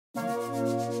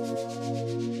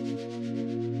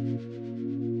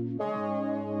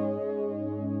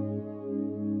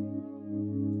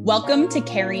Welcome to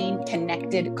Carrying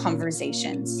Connected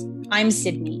Conversations. I'm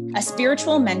Sydney, a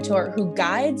spiritual mentor who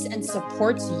guides and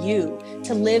supports you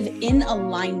to live in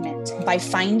alignment by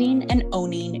finding and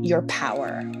owning your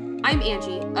power. I'm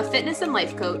Angie, a fitness and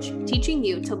life coach, teaching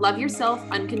you to love yourself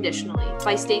unconditionally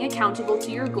by staying accountable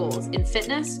to your goals in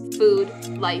fitness, food,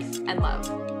 life, and love.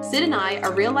 Sid and I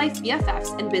are real-life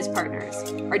BFFs and biz partners.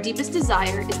 Our deepest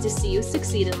desire is to see you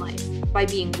succeed in life by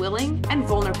being willing and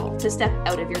vulnerable to step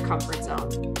out of your comfort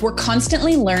zone. We're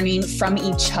constantly learning from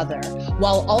each other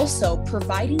while also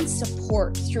providing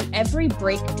support through every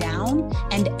breakdown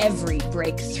and every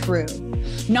breakthrough.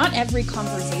 Not every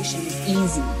conversation is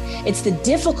easy. It's the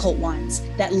difficult ones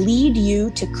that lead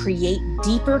you to create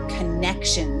deeper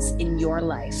connections in your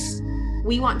life.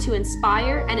 We want to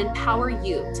inspire and empower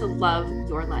you to love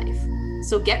your life.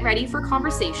 So get ready for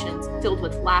conversations filled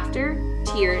with laughter,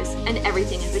 tears, and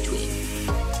everything in between.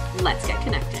 Let's get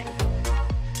connecting.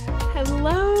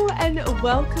 Hello and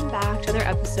welcome back to another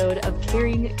episode of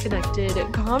Carrying Connected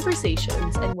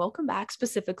Conversations, and welcome back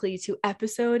specifically to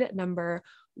episode number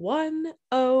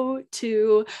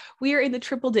 102. We are in the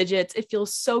triple digits. It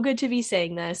feels so good to be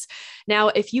saying this. Now,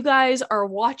 if you guys are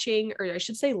watching, or I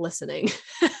should say listening,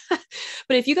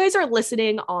 but if you guys are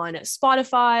listening on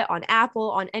Spotify, on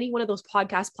Apple, on any one of those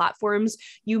podcast platforms,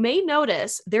 you may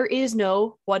notice there is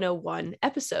no 101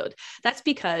 episode. That's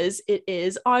because it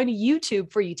is on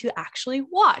YouTube for you to actually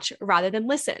watch rather than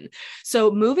listen.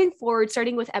 So moving forward,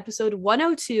 starting with episode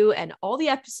 102 and all the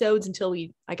episodes until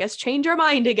we, I guess, change our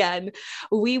mind again,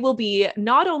 we will be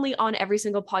not only on every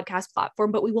single podcast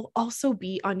platform, but we will also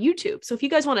be on YouTube. So if you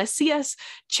guys want to see us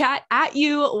chat at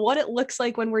you, what it looks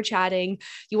like when we're chatting,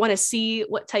 you want to see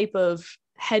what type of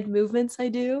head movements I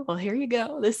do, well, here you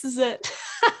go. This is it.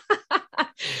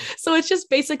 So it's just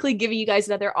basically giving you guys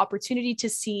another opportunity to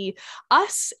see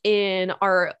us in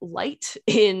our light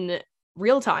in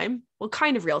real time. Well,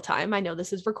 kind of real time. I know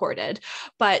this is recorded,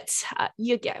 but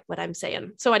you get what I'm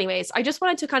saying. So anyways, I just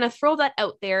wanted to kind of throw that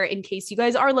out there in case you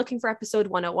guys are looking for episode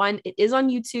 101. It is on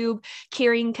YouTube,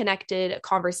 Carrying Connected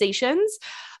Conversations.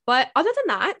 But other than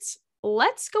that,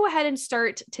 let's go ahead and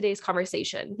start today's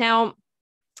conversation. Now,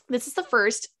 this is the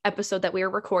first episode that we are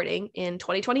recording in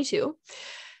 2022.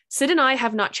 Sid and I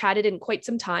have not chatted in quite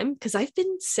some time because I've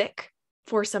been sick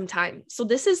for some time. So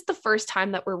this is the first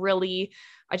time that we're really,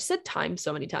 I just said time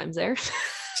so many times there.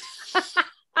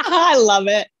 I love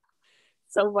it.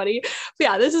 So funny. But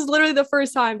yeah, this is literally the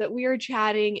first time that we are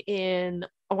chatting in,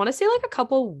 I want to say like a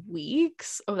couple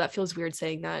weeks. Oh, that feels weird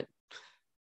saying that.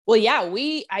 Well, yeah,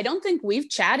 I don't think we've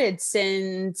chatted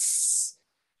since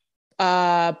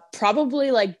probably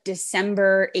like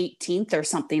December 18th or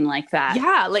something like that.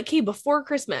 Yeah, like, hey, before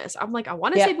Christmas. I'm like, I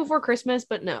want to say before Christmas,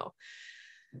 but no.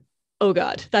 Oh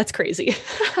God, that's crazy.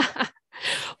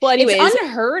 Well, anyways, it's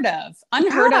unheard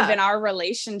of in our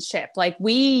relationship. Like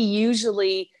we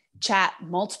usually chat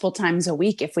multiple times a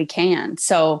week if we can.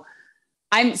 So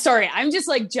I'm sorry, I'm just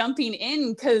like jumping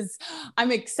in because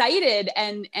I'm excited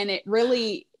and it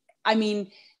really, I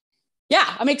mean,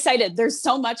 yeah, I'm excited. There's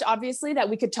so much obviously that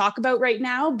we could talk about right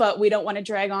now, but we don't want to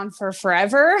drag on for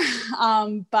forever.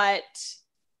 But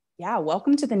yeah,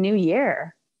 welcome to the new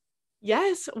year.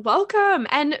 Yes, welcome.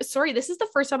 And sorry, this is the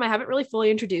first time I haven't really fully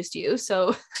introduced you.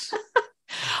 So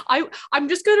I'm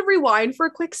just going to rewind for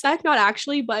a quick sec, not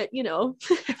actually, but you know,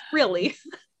 really.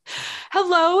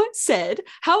 Hello, Sid.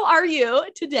 How are you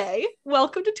today?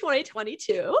 Welcome to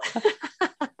 2022.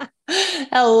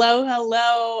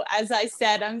 Hello. As I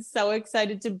said, I'm so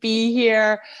excited to be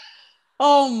here.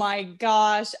 Oh my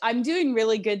gosh. I'm doing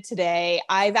really good today.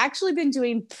 I've actually been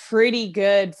doing pretty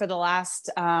good for the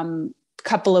last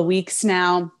couple of weeks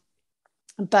now,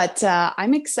 but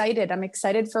I'm excited. I'm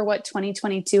excited for what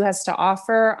 2022 has to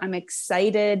offer. I'm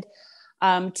excited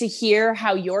to hear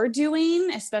how you're doing,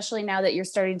 especially now that you're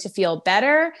starting to feel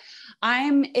better.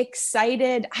 I'm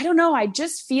excited. I don't know. I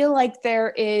just feel like there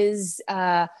is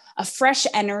a fresh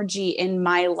energy in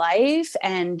my life,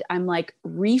 and I'm like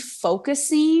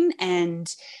refocusing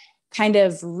and kind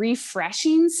of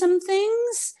refreshing some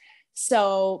things.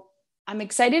 So I'm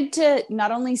excited to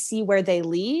not only see where they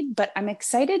lead, but I'm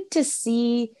excited to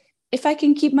see if I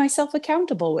can keep myself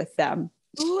accountable with them.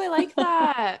 Ooh, I like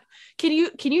that. Can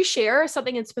you share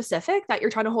something in specific that you're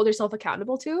trying to hold yourself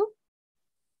accountable to?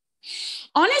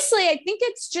 Honestly, I think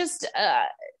it's just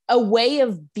a way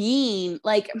of being.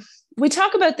 Like we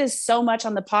talk about this so much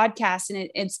on the podcast, and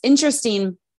it's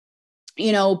interesting,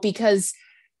 you know, because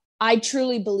I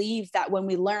truly believe that when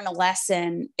we learn a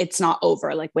lesson, it's not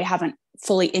over. Like we haven't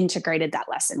fully integrated that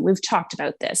lesson. We've talked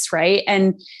about this, right?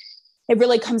 And it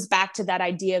really comes back to that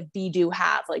idea of be, do,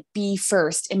 have, like be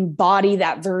first, embody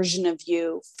that version of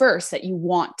you first that you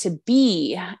want to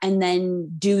be, and then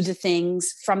do the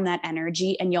things from that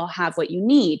energy and you'll have what you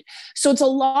need. So it's a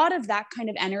lot of that kind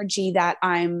of energy that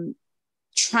I'm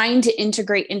trying to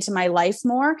integrate into my life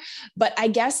more, but I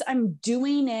guess I'm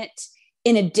doing it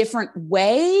in a different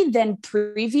way than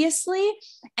previously.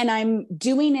 And I'm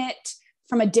doing it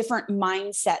from a different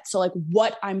mindset. So like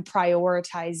what I'm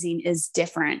prioritizing is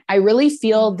different. I really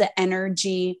feel the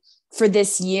energy for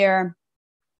this year,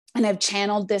 and I've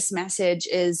channeled this message,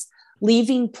 is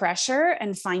leaving pressure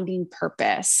and finding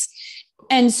purpose.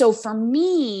 And so for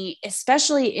me,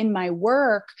 especially in my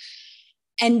work,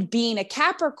 and being a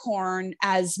Capricorn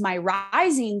as my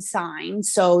rising sign,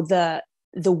 so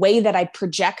the way that I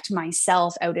project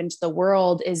myself out into the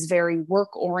world is very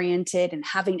work oriented and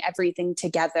having everything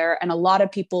together. And a lot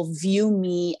of people view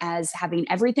me as having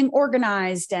everything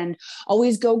organized and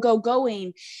always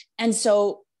going. And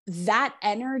so that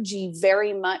energy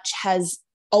very much has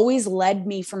always led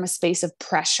me from a space of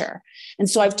pressure. And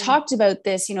so I've talked about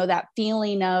this, that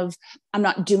feeling of I'm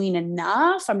not doing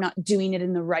enough, I'm not doing it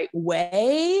in the right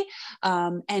way.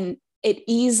 And it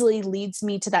easily leads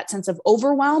me to that sense of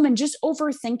overwhelm and just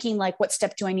overthinking, like, what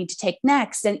step do I need to take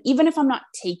next? And even if I'm not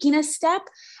taking a step,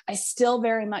 I still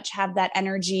very much have that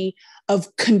energy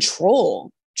of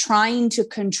control, trying to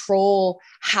control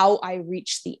how I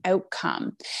reach the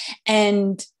outcome.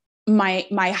 And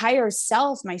my higher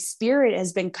self, my spirit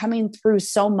has been coming through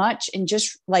so much, and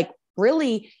just like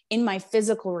really in my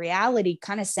physical reality,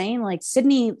 kind of saying like,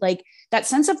 Sydney, like that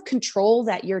sense of control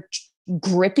that you're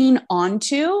gripping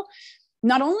onto,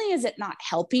 not only is it not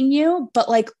helping you, but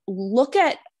like look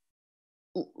at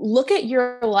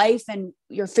your life and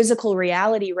your physical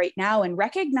reality right now and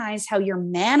recognize how you're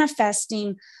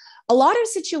manifesting a lot of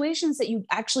situations that you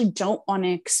actually don't want to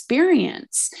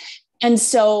experience. And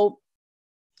so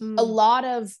a lot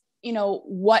of,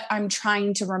 what I'm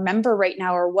trying to remember right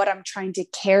now, or what I'm trying to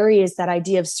carry, is that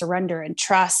idea of surrender and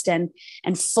trust, and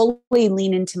fully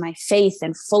lean into my faith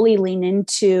and fully lean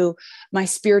into my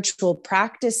spiritual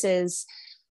practices,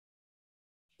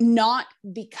 not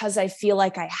because I feel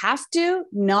like I have to,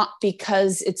 not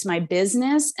because it's my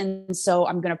business and so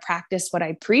I'm going to practice what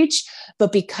I preach,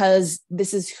 but because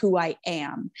this is who I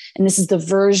am. And this is the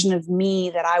version of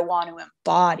me that I want to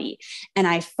embody. And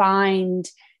I find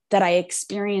that I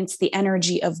experience the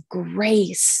energy of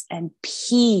grace and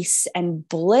peace and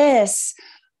bliss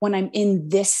when I'm in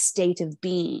this state of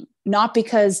being, not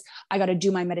because I got to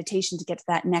do my meditation to get to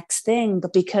that next thing,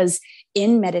 but because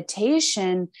in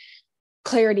meditation,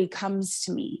 clarity comes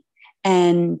to me,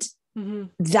 and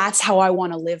that's how I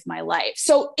want to live my life.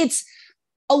 So it's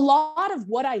a lot of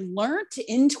what I learned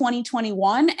in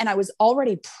 2021, and I was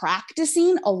already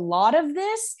practicing a lot of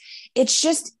this. It's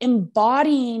just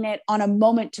embodying it on a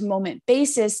moment to moment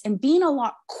basis and being a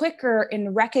lot quicker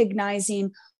in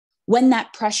recognizing when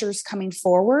that pressure is coming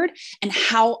forward and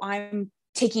how I'm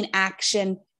taking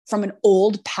action from an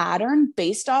old pattern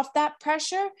based off that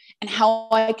pressure, and how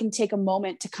I can take a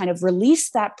moment to kind of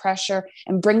release that pressure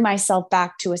and bring myself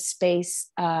back to a space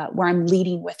where I'm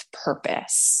leading with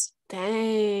purpose.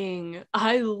 Dang,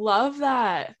 I love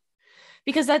that,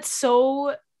 because that's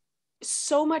so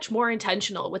much more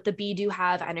intentional with the be, do,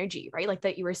 have energy, right? Like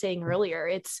that you were saying earlier,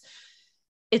 it's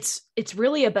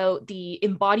really about the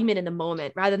embodiment in the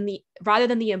moment rather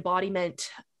than the embodiment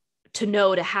to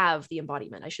know, to have the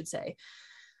embodiment, I should say.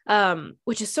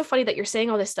 Which is so funny that you're saying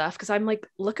all this stuff, because I'm like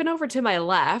looking over to my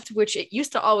left, which it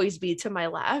used to always be to my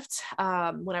left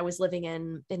when I was living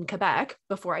in Quebec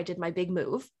before I did my big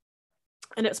move.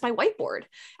 And it's my whiteboard.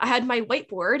 I had my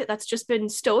whiteboard that's just been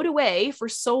stowed away for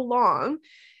so long.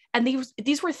 And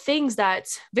these were things that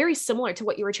very similar to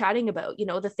what you were chatting about,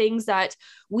 the things that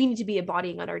we need to be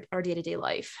embodying on our day-to-day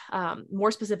life.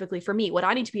 More specifically for me, what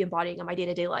I need to be embodying on my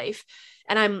day-to-day life.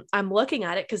 And I'm looking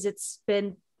at it because it's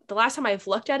been, the last time I've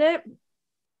looked at it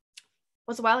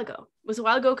was a while ago. It was a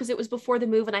while ago because it was before the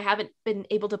move and I haven't been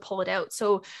able to pull it out.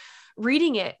 So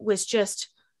reading it was just,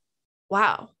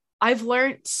 wow. I've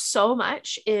learned so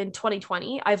much in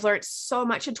 2020. I've learned so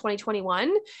much in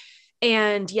 2021.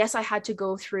 And yes, I had to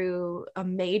go through a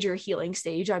major healing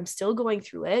stage. I'm still going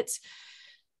through it,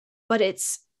 but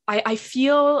I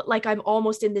feel like I'm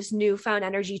almost in this newfound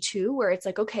energy too, where it's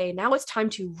like, okay, now it's time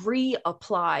to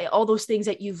reapply all those things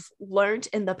that you've learned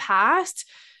in the past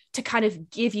to kind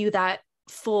of give you that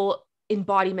full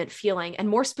embodiment feeling, and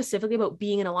more specifically about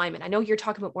being in alignment. I know you're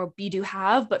talking about more be, do,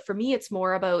 have, but for me, it's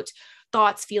more about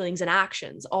thoughts, feelings, and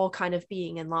actions all kind of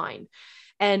being in line.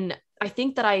 And I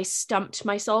think that I stopped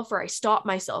myself, I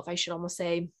should almost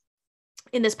say,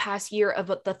 in this past year of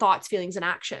the thoughts, feelings, and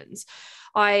actions.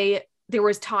 There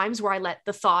was times where I let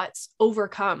the thoughts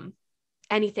overcome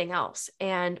anything else.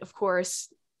 And of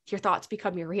course, your thoughts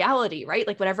become your reality, right?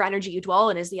 Like whatever energy you dwell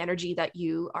in is the energy that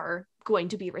you are going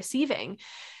to be receiving.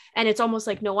 And it's almost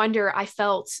like, no wonder I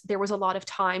felt there was a lot of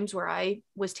times where I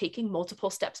was taking multiple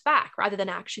steps back rather than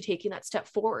actually taking that step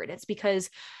forward. It's because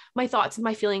my thoughts and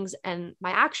my feelings and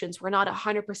my actions were not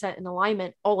 100% in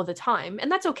alignment all of the time. And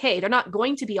that's okay. They're not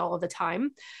going to be all of the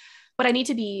time, but I need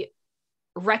to be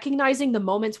recognizing the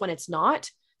moments when it's not,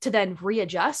 to then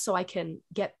readjust so I can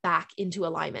get back into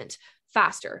alignment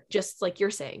faster, just like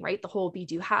you're saying, right? The whole be,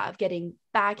 do, have, getting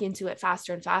back into it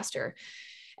faster and faster.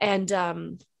 And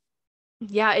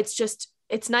yeah,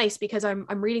 it's nice because I'm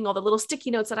reading all the little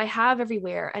sticky notes that I have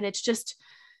everywhere. And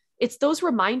it's those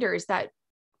reminders that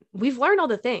we've learned all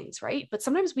the things, right? But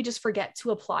sometimes we just forget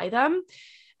to apply them.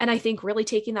 And I think really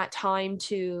taking that time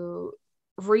to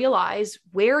realize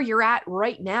where you're at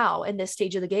right now in this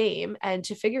stage of the game and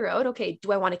to figure out, okay,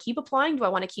 do I want to keep applying? Do I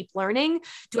want to keep learning?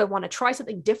 Do I want to try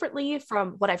something differently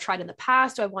from what I've tried in the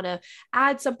past? Do I want to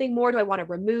add something more? Do I want to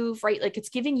remove, right? Like it's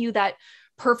giving you that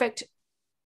perfect,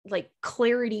 like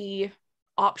clarity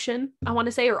option, I want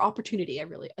to say, or opportunity, I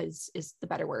really is the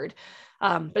better word.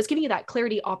 But it's giving you that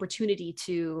clarity that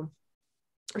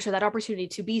opportunity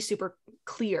to be super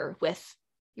clear with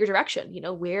your direction,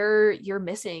 where you're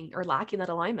missing or lacking that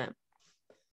alignment.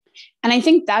 And I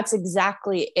think that's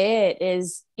exactly it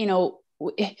is,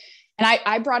 and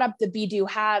I brought up the be, do,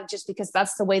 have just because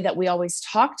that's the way that we always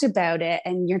talked about it.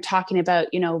 And you're talking about,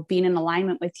 being in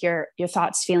alignment with your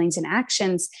thoughts, feelings, and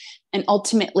actions. And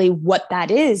ultimately what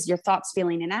that is, your thoughts,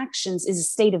 feeling, and actions is a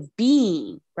state of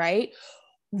being, right?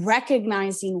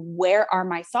 Recognizing where are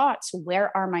my thoughts,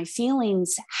 where are my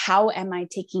feelings, how am I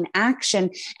taking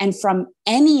action? And from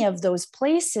any of those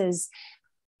places,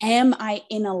 am I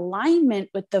in alignment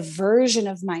with the version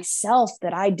of myself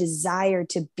that I desire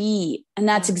to be? And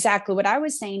that's exactly what I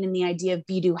was saying in the idea of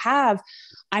be, do, have.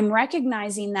 I'm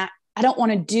recognizing that I don't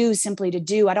want to do simply to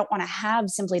do. I don't want to have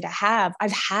simply to have.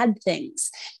 I've had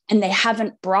things and they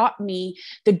haven't brought me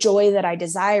the joy that I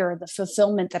desire, the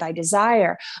fulfillment that I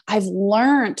desire. I've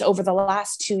learned over the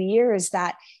last 2 years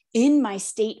that in my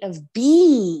state of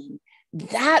being,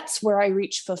 that's where I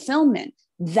reach fulfillment.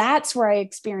 That's where I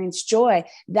experience joy.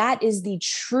 That is the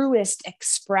truest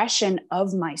expression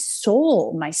of my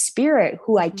soul, my spirit,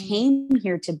 who I came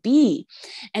here to be.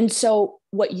 And so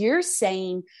what you're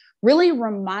saying really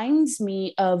reminds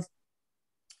me of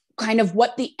kind of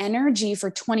what the energy for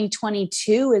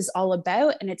 2022 is all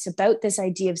about. And it's about this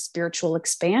idea of spiritual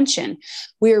expansion.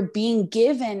 We're being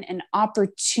given an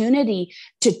opportunity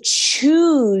to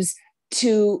choose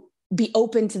to be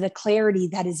open to the clarity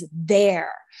that is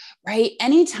there, right?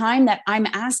 Anytime that I'm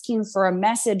asking for a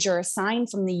message or a sign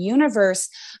from the universe,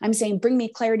 I'm saying, bring me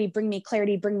clarity, bring me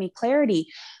clarity, bring me clarity.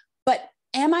 But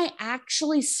am I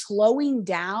actually slowing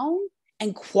down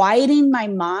and quieting my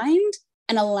mind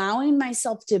and allowing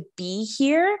myself to be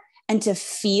here and to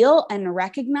feel and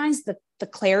recognize the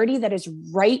clarity that is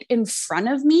right in front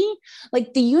of me?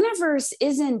 Like the universe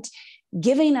isn't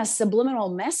giving us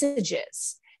subliminal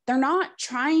messages. They're not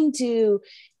trying to,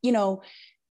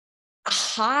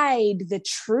 hide the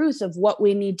truth of what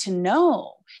we need to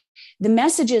know. The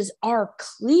messages are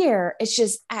clear. It's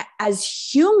just as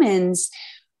humans,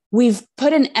 we've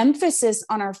put an emphasis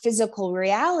on our physical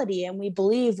reality and we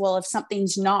believe, well, if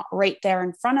something's not right there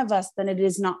in front of us, then it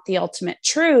is not the ultimate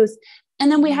truth.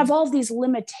 And then we have all these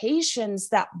limitations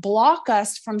that block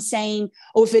us from saying,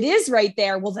 oh, if it is right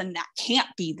there, well, then that can't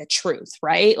be the truth,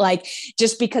 right? Like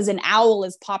just because an owl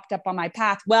has popped up on my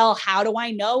path, well, how do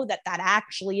I know that that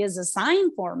actually is a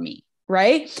sign for me,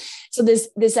 right? So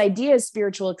this idea of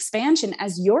spiritual expansion,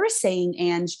 as you're saying,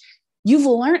 Ange, you've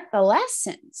learned the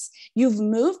lessons. You've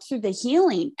moved through the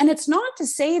healing. And it's not to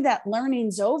say that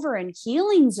learning's over and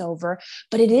healing's over,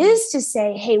 but it is to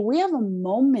say, hey, we have a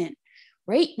moment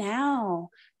right now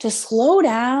to slow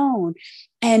down.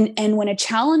 And when a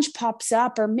challenge pops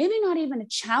up, or maybe not even a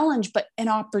challenge, but an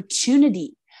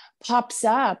opportunity pops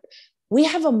up, we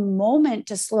have a moment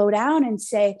to slow down and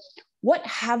say, what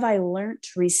have I learned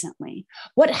recently?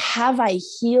 What have I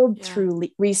healed through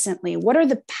recently? What are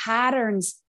the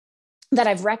patterns that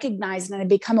I've recognized and I've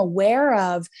become aware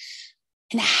of?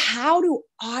 And how do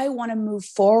I want to move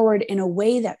forward in a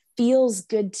way that feels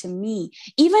good to me?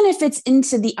 Even if it's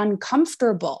into the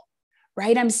uncomfortable,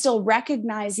 right? I'm still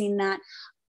recognizing that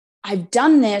I've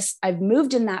done this. I've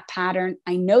moved in that pattern.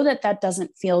 I know that that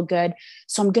doesn't feel good.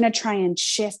 So I'm going to try and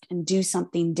shift and do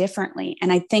something differently.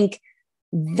 And I think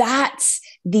that's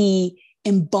the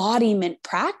embodiment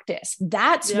practice.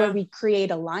 That's where we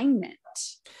create alignment.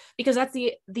 because that's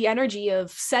the energy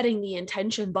of setting the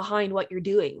intention behind what you're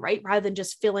doing, right? Rather than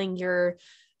just filling your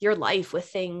life with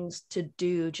things to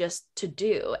do, just to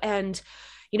do. And,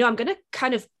 I'm going to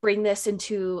kind of bring this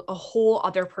into a whole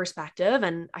other perspective,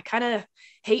 and I kind of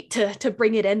hate to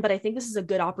bring it in, but I think this is a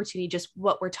good opportunity, just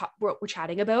what we're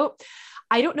chatting about.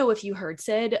 I don't know if you heard,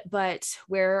 Sid, but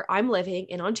where I'm living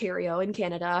in Ontario in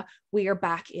Canada, we are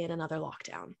back in another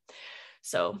lockdown.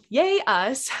 So yay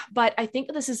us. But I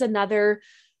think this is another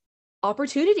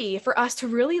opportunity for us to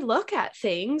really look at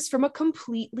things from a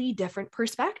completely different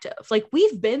perspective. Like,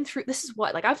 we've been through, this is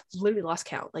what, like, I've literally lost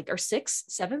count, like our 6th,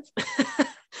 7th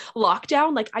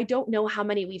lockdown. Like, I don't know how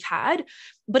many we've had,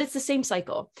 but it's the same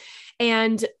cycle.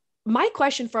 And my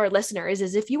question for our listeners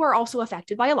is, if you are also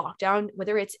affected by a lockdown,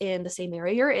 whether it's in the same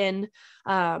area you're in,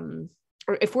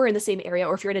 or if we're in the same area,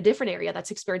 or if you're in a different area that's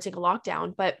experiencing a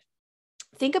lockdown, but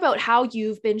think about how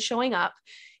you've been showing up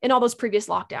in all those previous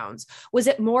lockdowns. Was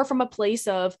it more from a place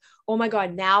of, oh my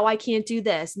God, now I can't do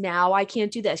this. Now I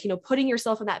can't do this, putting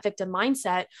yourself in that victim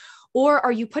mindset? Or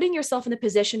are you putting yourself in a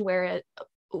position where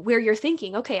you're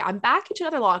thinking, okay, I'm back into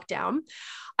another lockdown.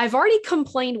 I've already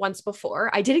complained once before.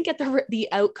 I didn't get the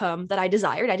outcome that I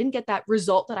desired. I didn't get that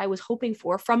result that I was hoping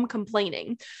for from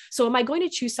complaining. So am I going to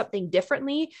choose something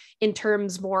differently in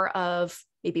terms more of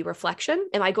maybe reflection?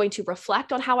 Am I going to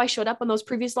reflect on how I showed up on those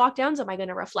previous lockdowns? Am I going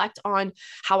to reflect on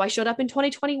how I showed up in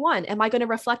 2021? Am I going to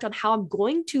reflect on how I'm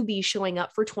going to be showing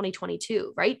up for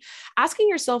 2022, right? Asking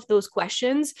yourself those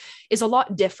questions is a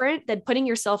lot different than putting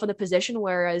yourself in a position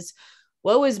whereas,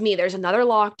 woe is me, there's another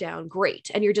lockdown,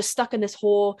 great. And you're just stuck in this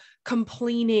whole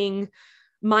complaining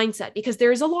mindset, because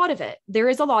there is a lot of it. There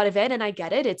is a lot of it. And I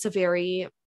get it. It's a very,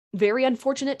 very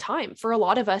unfortunate time for a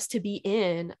lot of us to be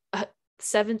in a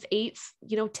 7th, 8th,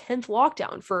 10th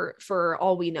lockdown for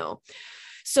all we know.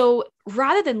 So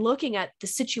rather than looking at the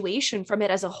situation from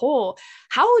it as a whole,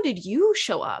 how did you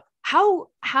show up?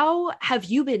 How have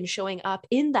you been showing up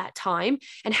in that time?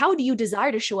 And how do you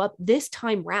desire to show up this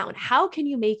time round? How can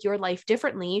you make your life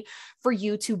differently for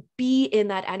you to be in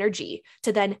that energy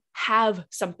to then have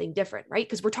something different, right?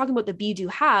 Because we're talking about the be, do,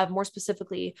 have, more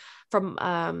specifically from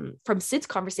Sid's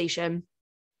conversation.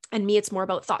 And me, it's more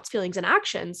about thoughts, feelings, and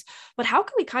actions. But how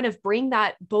can we kind of bring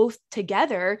that both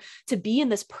together to be in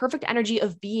this perfect energy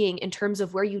of being in terms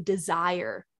of where you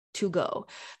desire to go?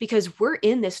 Because we're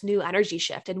in this new energy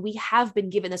shift, and we have been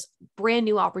given this brand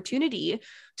new opportunity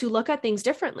to look at things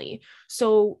differently.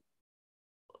 So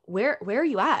where are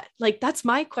you at? Like, that's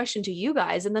my question to you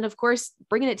guys. And then, of course,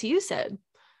 bringing it to you, Sid.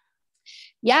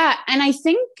 Yeah. And I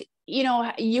think,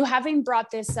 you having brought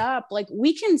this up, like,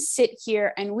 we can sit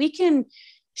here and we can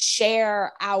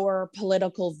share our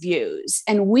political views,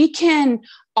 and we can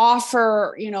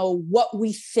offer, what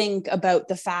we think about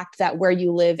the fact that where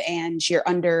you live and you're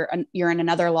in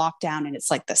another lockdown, and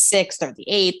it's like the 6th or the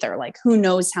 8th, or like, who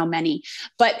knows how many.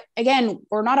 But again,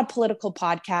 we're not a political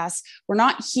podcast. We're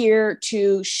not here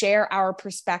to share our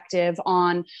perspective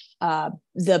on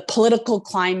the political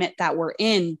climate that we're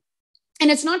in. And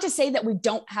it's not to say that we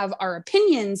don't have our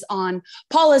opinions on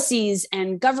policies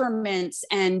and governments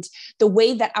and the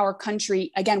way that our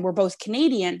country, again, we're both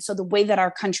Canadian, so the way that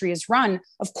our country is run,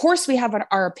 of course we have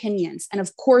our opinions. And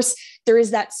of course there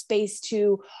is that space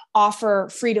to offer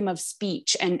freedom of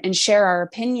speech and share our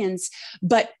opinions.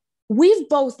 But we've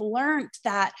both learned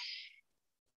that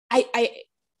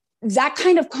that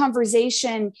kind of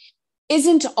conversation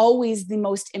isn't always the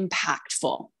most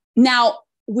impactful. Now,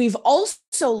 we've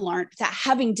also learned that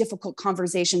having difficult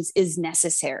conversations is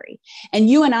necessary. And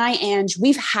you and I, Ange,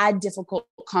 we've had difficult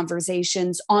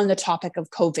conversations on the topic of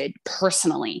COVID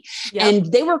personally. Yep.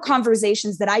 And they were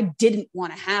conversations that I didn't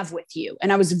want to have with you.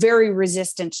 And I was very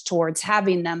resistant towards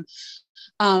having them.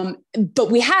 But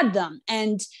we had them.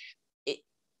 And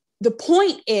the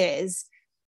point is,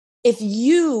 if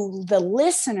you, the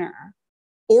listener,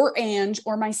 or Ange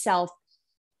or myself,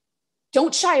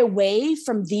 don't shy away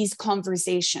from these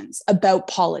conversations about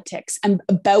politics and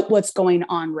about what's going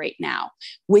on right now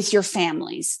with your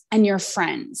families and your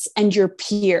friends and your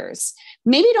peers.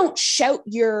 Maybe don't shout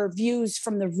your views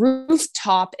from the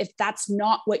rooftop if that's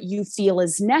not what you feel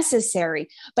is necessary.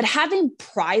 But having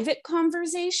private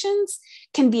conversations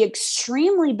can be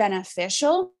extremely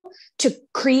beneficial to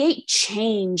create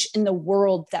change in the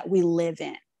world that we live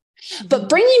in. But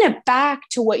bringing it back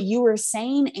to what you were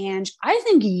saying, Ange, I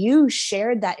think you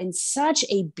shared that in such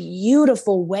a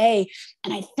beautiful way.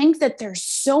 And I think that there's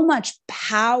so much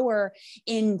power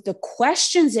in the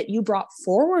questions that you brought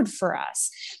forward for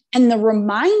us. And the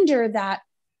reminder that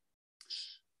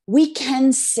we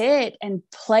can sit and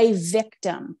play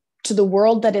victim to to the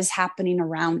world that is happening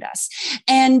around us.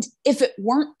 And if it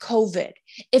weren't COVID,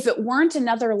 if it weren't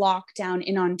another lockdown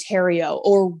in Ontario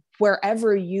or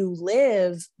wherever you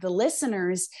live, the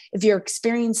listeners, if you're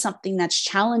experiencing something that's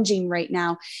challenging right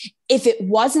now, if it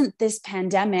wasn't this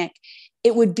pandemic,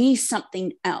 it would be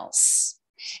something else.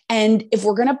 And if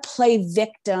we're going to play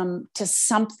victim to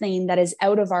something that is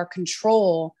out of our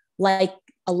control, like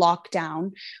a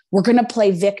lockdown, we're going to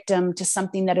play victim to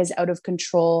something that is out of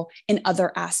control in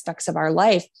other aspects of our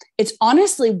life. It's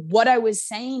honestly what I was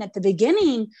saying at the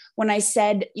beginning when I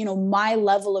said, my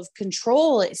level of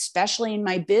control, especially in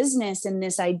my business, and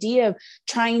this idea of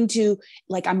trying to,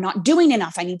 I'm not doing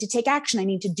enough. I need to take action. I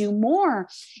need to do more.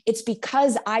 It's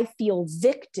because I feel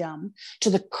victim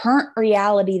to the current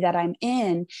reality that I'm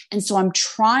in. And so I'm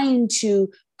trying to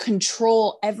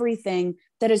control everything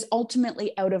that is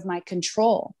ultimately out of my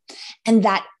control. And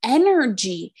that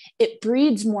energy, it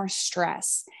breeds more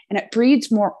stress, and it breeds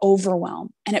more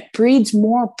overwhelm, and it breeds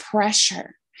more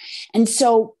pressure. And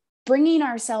so bringing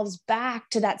ourselves back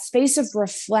to that space of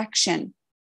reflection.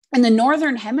 In the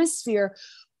Northern Hemisphere,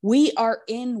 we are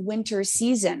in winter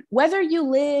season. Whether you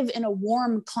live in a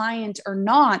warm climate or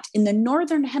not, in the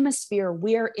Northern Hemisphere,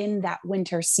 we're in that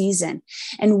winter season.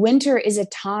 And winter is a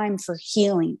time for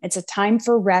healing. It's a time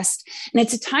for rest. And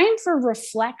it's a time for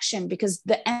reflection, because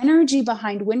the energy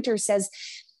behind winter says,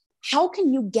 how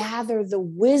can you gather the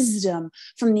wisdom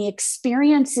from the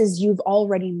experiences you've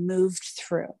already moved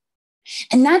through?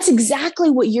 And that's exactly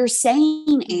what you're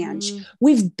saying, Ange.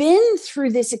 We've been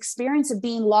through this experience of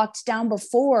being locked down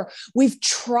before. We've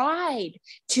tried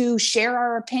to share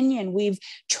our opinion. We've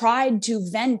tried to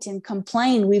vent and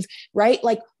complain.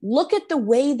 Look at the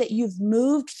way that you've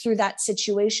moved through that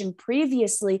situation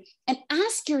previously, and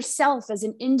ask yourself as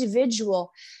an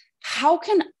individual, how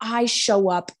can I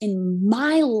show up in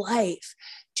my life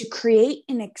to create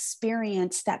an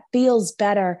experience that feels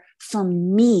better for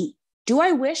me? Do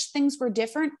I wish things were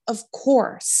different? Of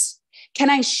course. Can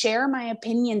I share my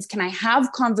opinions? Can I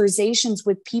have conversations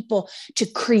with people to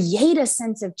create a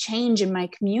sense of change in my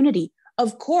community?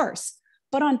 Of course.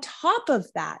 But on top of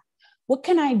that, what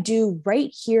can I do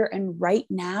right here and right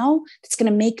now that's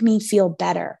going to make me feel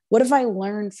better? What have I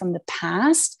learned from the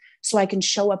past so I can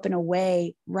show up in a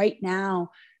way right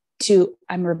now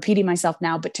I'm repeating myself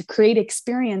now, but to create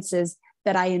experiences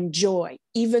that I enjoy,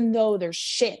 even though there's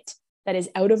shit that is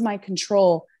out of my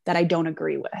control that I don't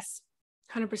agree with.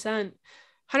 100%.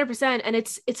 And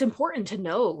it's important to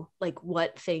know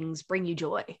what things bring you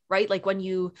joy, right? When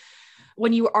you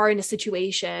are in a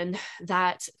situation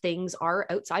that things are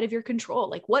outside of your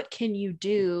control, what can you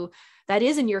do that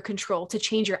is in your control to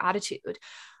change your attitude?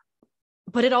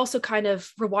 But it also kind of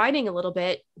rewinding a little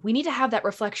bit, we need to have that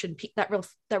reflection,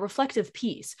 that reflective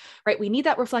piece, right? We need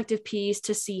that reflective piece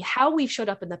to see how we've showed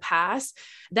up in the past.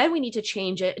 Then we need to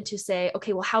change it and to say,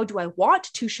 okay, well, how do I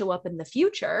want to show up in the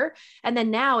future? And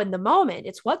then now in the moment,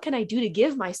 it's what can I do to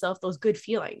give myself those good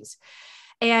feelings?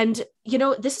 And,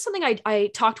 this is something I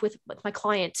talked with my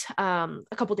client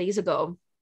a couple of days ago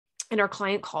in our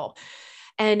client call.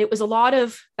 And it was a lot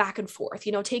of back and forth,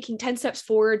 taking 10 steps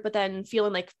forward, but then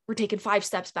feeling like we're taking 5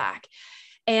 steps back.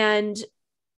 And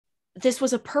this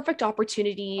was a perfect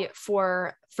opportunity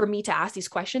for me to ask these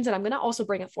questions. And I'm going to also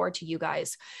bring it forward to you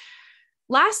guys.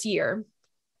 Last year,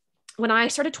 when I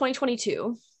started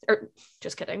 2022, or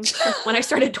just kidding, when I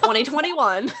started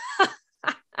 2021,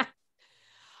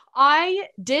 I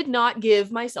did not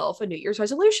give myself a New Year's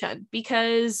resolution,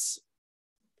 because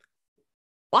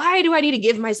why do I need to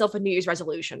give myself a New Year's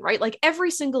resolution, right?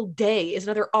 Every single day is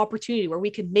another opportunity where we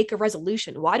can make a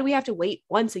resolution. Why do we have to wait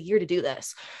once a year to do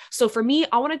this? So for me,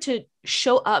 I wanted to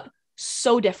show up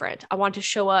so different. I wanted to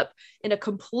show up in a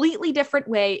completely different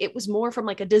way. It was more from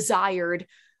a desired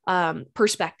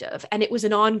perspective, and it was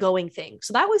an ongoing thing.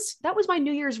 So that was my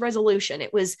New Year's resolution.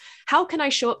 It was, how can I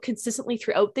show up consistently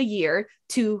throughout the year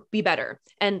to be better?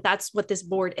 And that's what this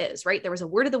board is, right? There was a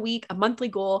word of the week, a monthly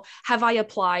goal. Have I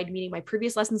applied, meaning my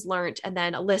previous lessons learned, and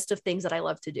then a list of things that I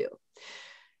love to do.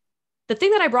 The thing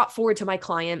that I brought forward to my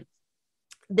client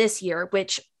this year,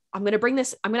 which I'm going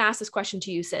to ask this question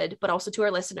to you, Sid, but also to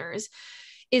our listeners,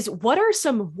 is what are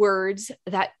some words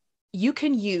that you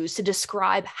can use to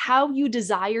describe how you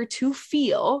desire to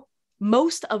feel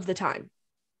most of the time?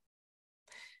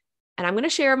 And I'm going to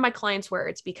share my client's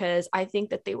words because I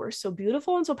think that they were so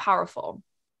beautiful and so powerful.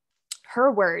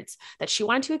 Her words that she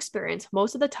wanted to experience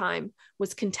most of the time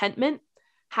was contentment,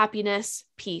 happiness,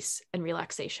 peace, and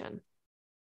relaxation.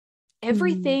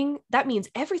 Everything, that means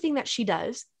everything that she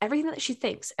does, everything that she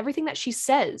thinks, everything that she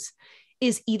says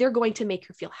is either going to make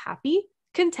her feel happy,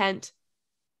 content,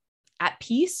 at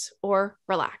peace, or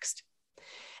relaxed.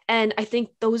 And I think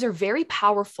those are very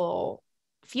powerful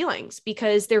feelings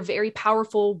because they're very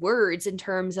powerful words in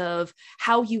terms of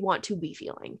how you want to be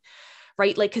feeling,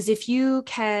 right? Like, because if you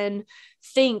can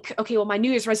think, okay, well, my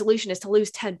New Year's resolution is to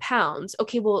lose 10 pounds.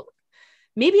 Okay, well,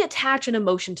 maybe attach an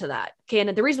emotion to that. Okay. And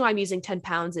the reason why I'm using 10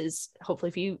 pounds is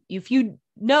hopefully if you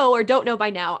know or don't know by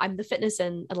now, I'm the fitness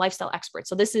and lifestyle expert.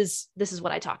 So this is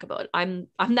what I talk about. I'm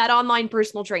that online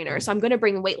personal trainer. So I'm going to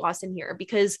bring weight loss in here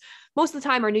because most of the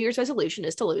time our New Year's resolution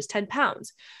is to lose 10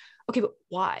 pounds. Okay, but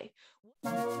why?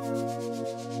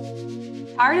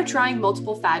 Tired of trying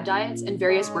multiple fad diets and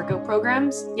various workout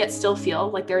programs, yet still feel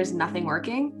like there is nothing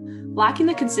working? Lacking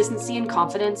the consistency and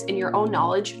confidence in your own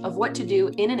knowledge of what to do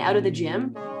in and out of the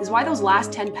gym is why those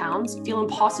last 10 pounds feel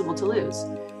impossible to lose.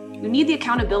 You need the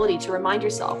accountability to remind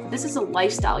yourself that this is a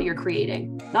lifestyle you're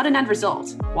creating, not an end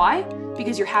result. Why?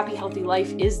 Because your happy, healthy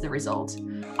life is the result.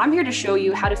 I'm here to show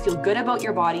you how to feel good about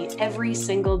your body every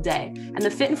single day, and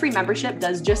the Fit and Free membership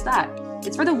does just that.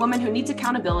 It's for the woman who needs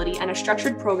accountability and a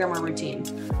structured program or routine.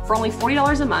 For only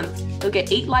 $40 a month, you'll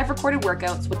get 8 live recorded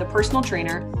workouts with a personal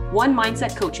trainer, 1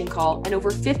 mindset coaching call, and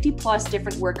over 50 plus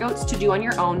different workouts to do on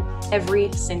your own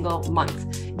every single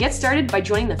month. Get started by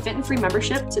joining the Fit and Free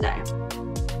membership today.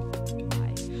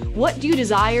 What do you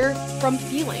desire from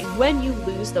feeling when you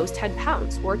lose those 10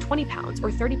 pounds or 20 pounds or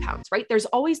 30 pounds, right? There's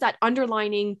always that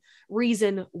underlining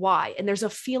reason why, and there's a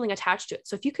feeling attached to it.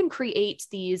 So if you can create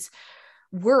these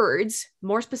words,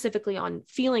 more specifically on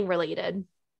feeling related,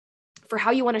 for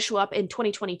how you want to show up in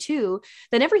 2022,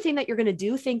 then everything that you're going to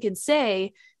do, think, and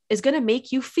say is going to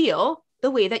make you feel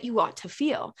the way that you want to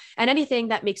feel. And anything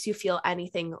that makes you feel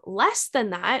anything less than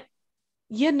that,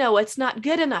 you know, it's not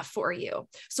good enough for you.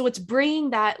 So it's bringing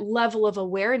that level of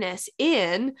awareness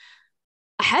in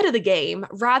ahead of the game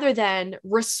rather than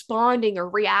responding or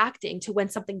reacting to when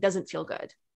something doesn't feel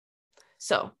good.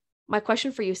 So my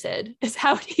question for you, Sid, is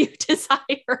how do you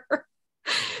desire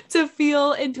to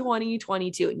feel in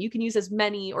 2022? And you can use as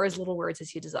many or as little words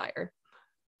as you desire.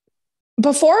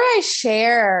 Before I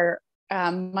share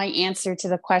my answer to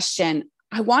the question,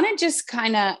 I want to just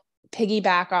kind of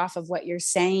piggyback off of what you're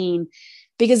saying,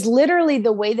 because literally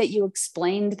the way that you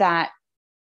explained that,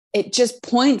 it just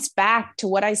points back to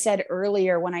what I said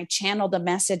earlier when I channeled a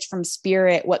message from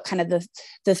spirit, what kind of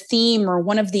the theme or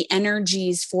one of the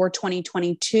energies for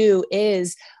 2022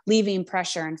 is leaving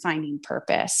pressure and finding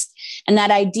purpose. And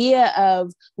that idea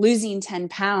of losing 10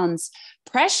 pounds,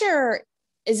 pressure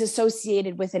is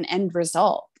associated with an end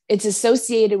result. It's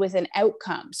associated with an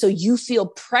outcome. So you feel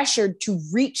pressured to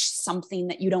reach something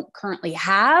that you don't currently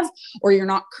have or you're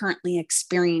not currently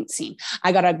experiencing.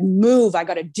 I got to move. I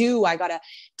got to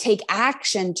take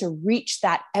action to reach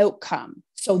that outcome.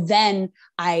 So then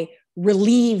I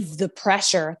relieve the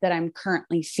pressure that I'm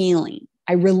currently feeling.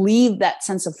 I relieve that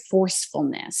sense of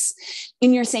forcefulness.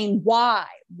 And you're saying, why?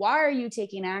 Why are you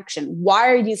taking action? Why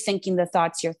are you thinking the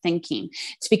thoughts you're thinking?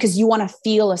 It's because you want to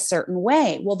feel a certain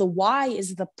way. Well, the why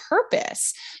is the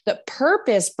purpose. The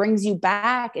purpose brings you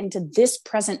back into this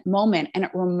present moment, and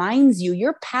it reminds you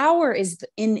your power is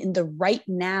in the right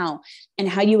now and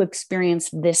how you experience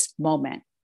this moment.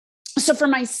 So for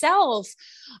myself,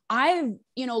 I've,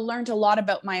 learned a lot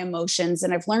about my emotions,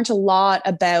 and I've learned a lot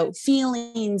about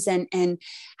feelings and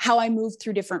how I move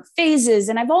through different phases.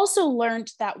 And I've also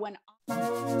learned that when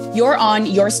you're on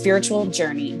your spiritual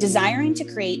journey, desiring to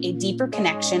create a deeper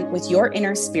connection with your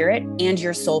inner spirit and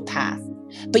your soul path,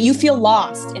 but you feel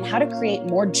lost in how to create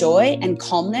more joy and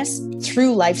calmness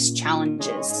through life's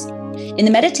challenges. In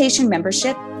the meditation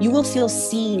membership, you will feel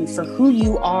seen for who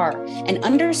you are and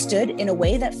understood in a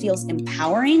way that feels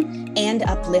empowering and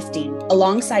uplifting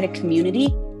alongside a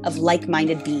community of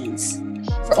like-minded beings.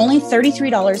 For only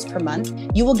 $33 per month,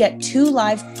 you will get 2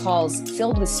 live calls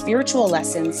filled with spiritual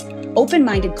lessons,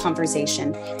 open-minded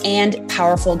conversation, and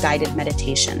powerful guided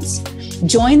meditations.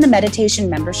 Join the meditation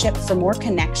membership for more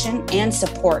connection and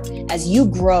support as you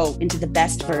grow into the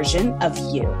best version of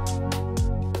you.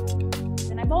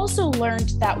 I've also learned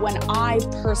that when I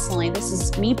personally, this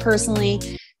is me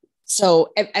personally,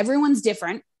 so everyone's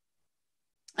different,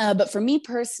 but for me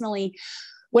personally,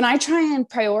 when I try and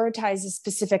prioritize a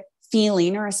specific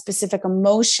feeling or a specific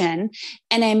emotion,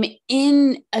 and I'm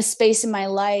in a space in my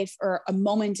life or a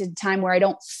moment in time where I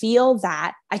don't feel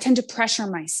that, I tend to pressure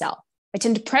myself. I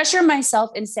tend to pressure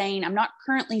myself in saying, I'm not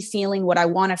currently feeling what I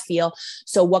want to feel.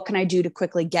 So what can I do to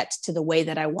quickly get to the way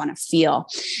that I want to feel?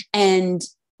 And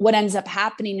what ends up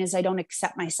happening is I don't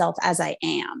accept myself as I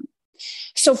am.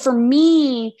 So for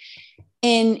me,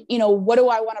 what do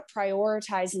I want to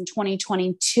prioritize in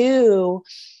 2022?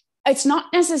 It's not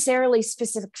necessarily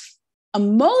specific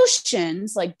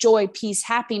emotions like joy, peace,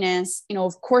 happiness,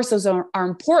 of course, those are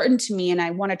important to me, and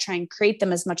I want to try and create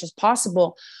them as much as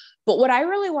possible. But what I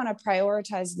really want to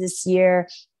prioritize this year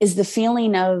is the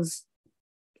feeling of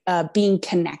being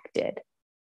connected.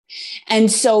 And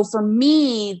so for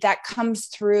me, that comes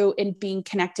through in being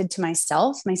connected to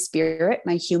myself, my spirit,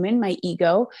 my human, my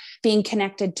ego, being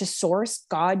connected to source,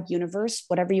 God, universe,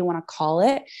 whatever you want to call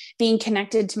it, being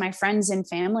connected to my friends and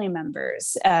family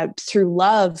members through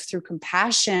love, through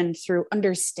compassion, through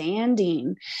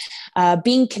understanding,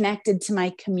 being connected to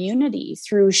my community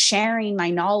through sharing my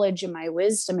knowledge and my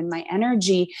wisdom and my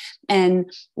energy and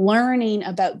learning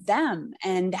about them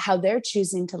and how they're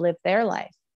choosing to live their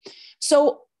life.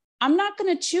 So I'm not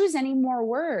going to choose any more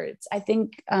words. I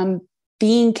think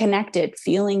being connected,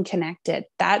 feeling connected,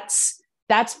 that's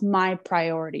my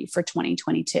priority for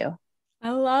 2022.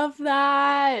 I love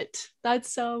that.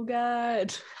 That's so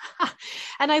good.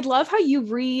 And I love how you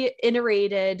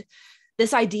reiterated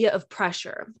this idea of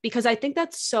pressure, because I think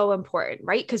that's so important,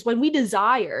 right? Because when we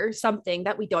desire something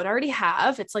that we don't already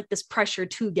have, it's like this pressure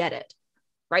to get it,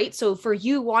 right? So for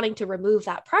you wanting to remove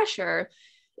that pressure,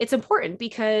 it's important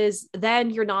because then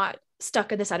you're not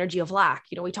stuck in this energy of lack.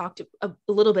 We talked a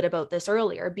little bit about this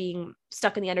earlier. Being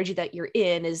stuck in the energy that you're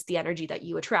in is the energy that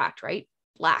you attract, right?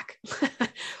 Lack.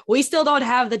 We still don't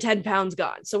have the 10 pounds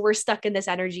gone. So we're stuck in this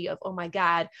energy of, oh my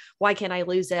God, why can't I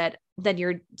lose it? Then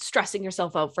you're stressing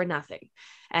yourself out for nothing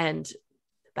and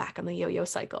back on the yo-yo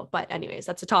cycle. But anyways,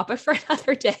 that's a topic for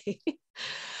another day.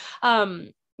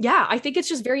 I think it's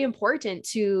just very important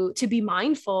to be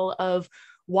mindful of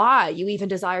why you even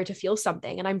desire to feel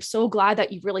something. And I'm so glad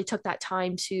that you really took that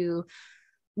time to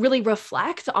really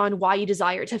reflect on why you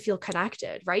desire to feel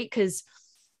connected, right? Because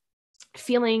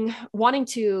wanting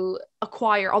to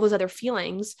acquire all those other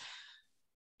feelings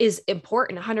is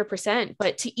important 100%,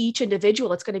 but to each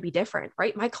individual, it's going to be different,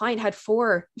 right? My client had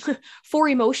four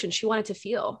emotions she wanted to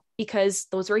feel because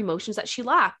those are emotions that she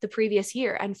lacked the previous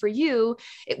year. And for you,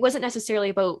 it wasn't necessarily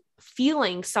about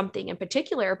feeling something in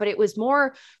particular, but it was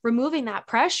more removing that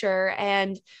pressure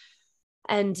and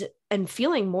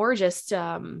feeling more just,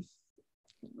 sorry,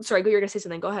 you're going to say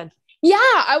something. Go ahead. Yeah,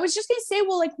 I was just going to say,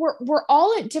 well, like we're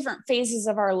all at different phases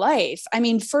of our life. I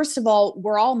mean, first of all,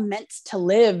 we're all meant to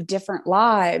live different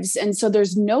lives. And so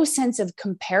there's no sense of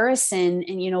comparison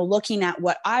and, looking at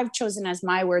what I've chosen as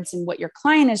my words and what your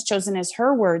client has chosen as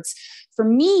her words. For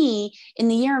me, in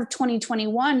the year of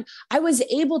 2021, I was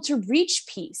able to reach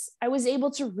peace. I was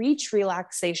able to reach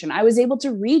relaxation. I was able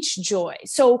to reach joy.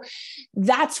 So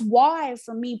that's why,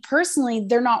 for me personally,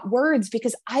 they're not words,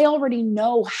 because I already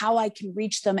know how I can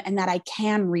reach them and that I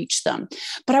can reach them.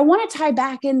 But I want to tie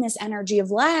back in this energy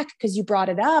of lack because you brought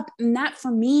it up. And that for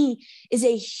me is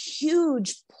a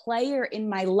huge player in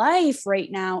my life right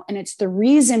now. And it's the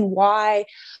reason why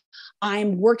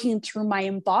I'm working through my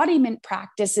embodiment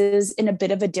practices in a bit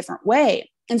of a different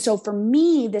way. And so for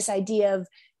me, this idea of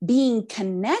being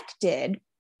connected,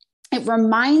 it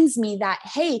reminds me that,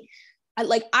 hey,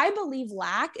 I believe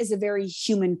lack is a very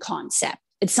human concept.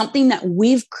 It's something that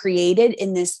we've created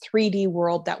in this 3D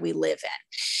world that we live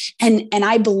in. And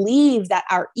I believe that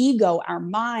our ego, our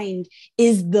mind,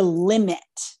 is the limit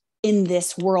in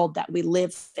this world that we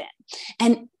live in.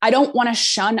 And I don't want to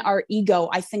shun our ego.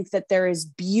 I think that there is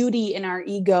beauty in our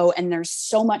ego and there's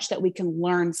so much that we can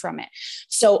learn from it.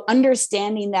 So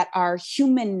understanding that our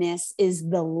humanness is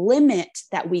the limit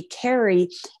that we carry,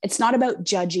 it's not about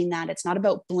judging that. It's not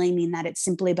about blaming that. It's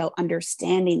simply about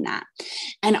understanding that.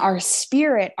 And our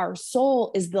spirit, our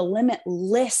soul is the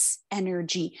limitless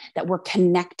energy that we're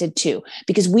connected to,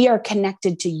 because we are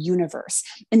connected to universe,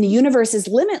 and the universe is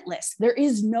limitless. There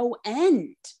is no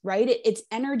end, right? It's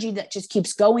energy that just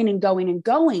keeps going and going and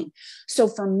going. So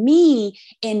for me,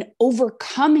 in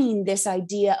overcoming this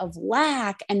idea of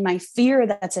lack and my fear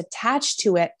that's attached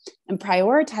to it and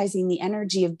prioritizing the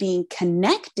energy of being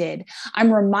connected,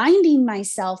 I'm reminding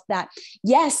myself that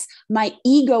yes, my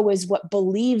ego is what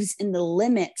believes in the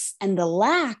limits and the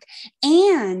lack,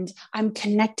 and I'm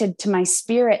connected to my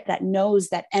spirit that knows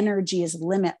that energy is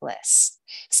limitless.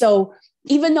 So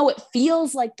even though it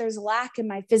feels like there's lack in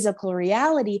my physical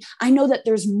reality, I know that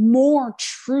there's more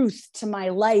truth to my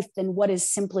life than what is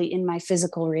simply in my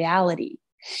physical reality.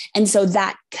 And so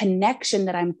that connection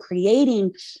that I'm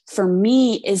creating for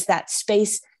me is that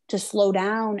space to slow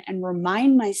down and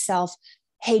remind myself,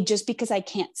 hey, just because I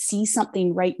can't see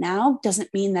something right now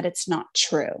doesn't mean that it's not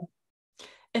true.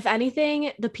 If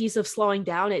anything, the piece of slowing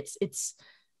down, it's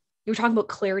you were talking about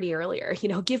clarity earlier,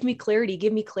 give me clarity,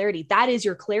 give me clarity. That is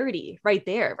your clarity right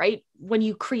there, right? When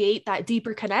you create that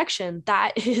deeper connection,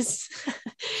 that's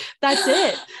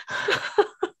it.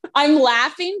 I'm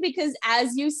laughing because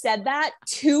as you said that,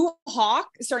 two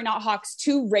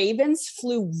ravens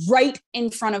flew right in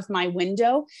front of my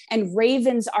window. And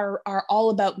ravens are all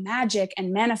about magic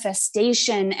and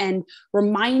manifestation and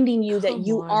reminding you that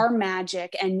you are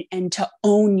magic and to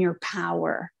own your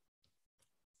power.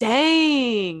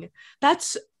 Dang.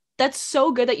 That's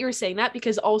so good that you're saying that,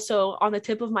 because also on the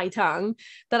tip of my tongue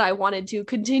that I wanted to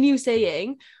continue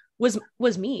saying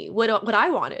was me, what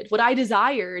I wanted, what I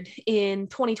desired in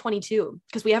 2022,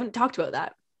 because we haven't talked about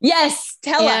that. Yes,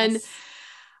 tell us.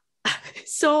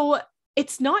 So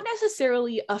it's not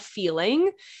necessarily a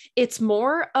feeling, it's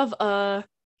more of a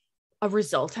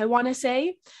result, I want to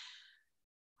say.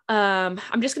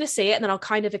 I'm just going to say it and then I'll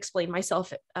kind of explain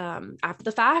myself after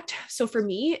the fact. So for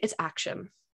me, it's action.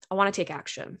 I want to take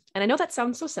action. And I know that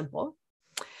sounds so simple,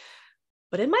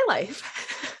 but in my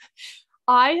life,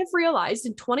 I have realized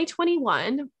in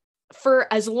 2021, for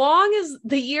as long as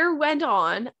the year went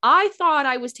on, I thought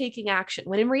I was taking action,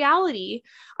 when in reality,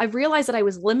 I realized that I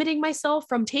was limiting myself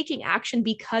from taking action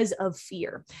because of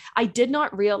fear. I did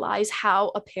not realize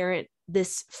how apparent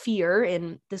this fear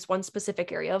in this one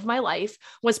specific area of my life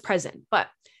was present. But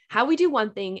how we do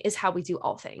one thing is how we do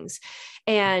all things.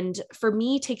 And for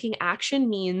me, taking action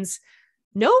means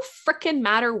no freaking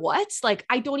matter what. Like,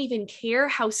 I don't even care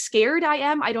how scared I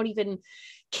am. I don't even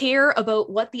care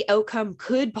about what the outcome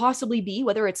could possibly be,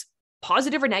 whether it's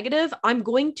positive or negative. I'm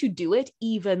going to do it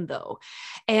even though.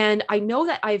 And I know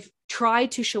that I've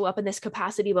tried to show up in this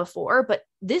capacity before, but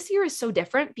this year is so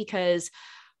different because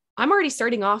I'm already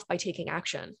starting off by taking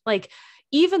action. Like,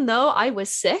 even though I was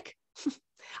sick,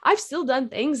 I've still done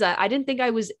things that I didn't think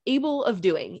I was able of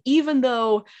doing, even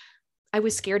though I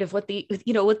was scared of what the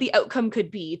outcome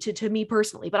could be to me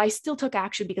personally, but I still took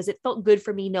action because it felt good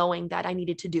for me knowing that I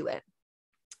needed to do it.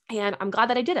 And I'm glad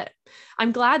that I did it.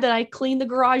 I'm glad that I cleaned the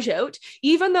garage out,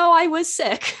 even though I was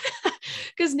sick,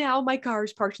 because now my car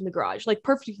is parked in the garage. Like,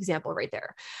 perfect example right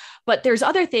there. But there's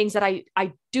other things that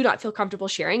I do not feel comfortable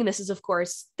sharing. And this is, of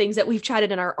course, things that we've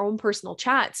chatted in our own personal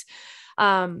chats.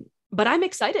 But I'm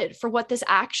excited for what this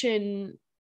action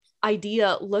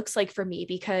idea looks like for me,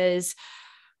 because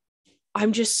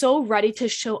I'm just so ready to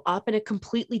show up in a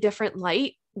completely different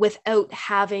light without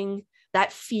having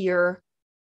that fear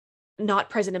not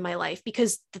present in my life.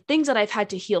 Because the things that I've had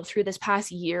to heal through this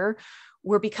past year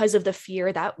were because of the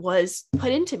fear that was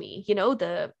put into me,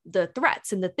 the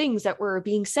threats and the things that were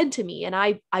being said to me. And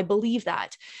I believe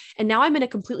that. And now I'm in a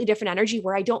completely different energy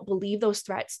where I don't believe those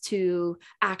threats to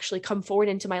actually come forward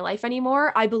into my life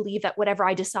anymore. I believe that whatever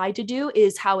I decide to do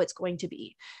is how it's going to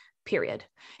be, period.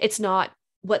 It's not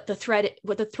what the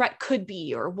threat could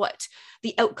be or what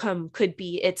the outcome could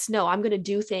be. It's no, I'm going to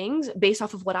do things based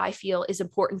off of what I feel is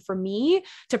important for me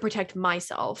to protect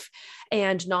myself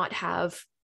and not have,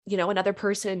 another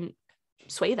person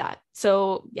sway that.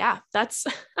 So yeah, that's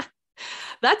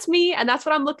me. And that's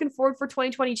what I'm looking forward for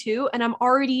 2022. And I'm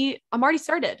already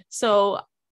started. So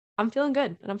I'm feeling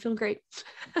good and I'm feeling great.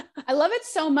 I love it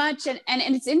so much. And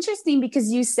it's interesting because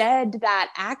you said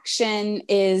that action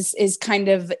is kind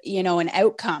of, an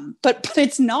outcome, but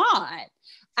it's not.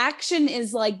 Action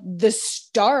is like the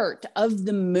start of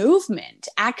the movement.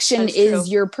 Action is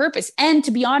your purpose. And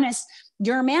to be honest,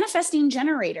 you're a manifesting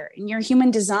generator in your human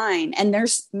design, and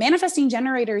there's manifesting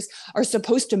generators are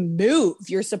supposed to move.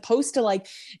 You're supposed to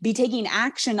be taking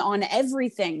action on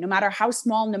everything, no matter how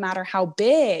small, no matter how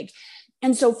big.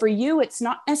 And so for you, it's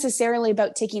not necessarily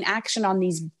about taking action on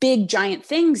these big, giant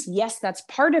things. Yes, that's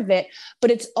part of it. But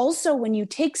it's also when you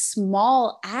take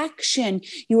small action,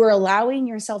 you are allowing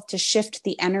yourself to shift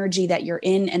the energy that you're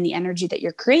in and the energy that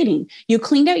you're creating. You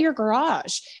cleaned out your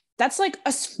garage. That's like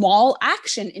a small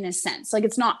action in a sense. Like,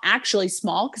 it's not actually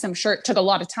small because I'm sure it took a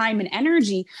lot of time and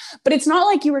energy, but it's not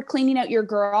like you were cleaning out your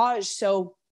garage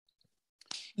so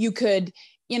you could,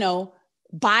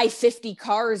 buy 50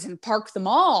 cars and park them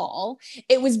all.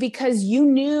 It was because you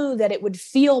knew that it would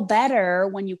feel better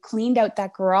when you cleaned out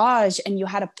that garage and you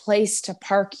had a place to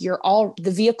park the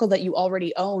vehicle that you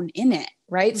already own in it.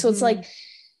 Right. Mm-hmm. So it's like,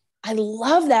 I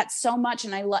love that so much.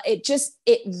 And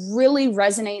it really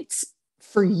resonates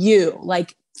for you.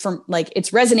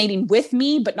 It's resonating with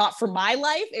me, but not for my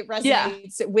life. It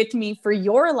resonates with me for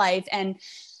your life. And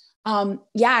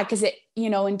because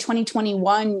in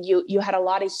 2021, you had a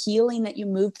lot of healing that you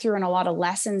moved through and a lot of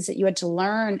lessons that you had to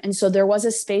learn. And so there was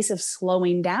a space of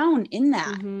slowing down in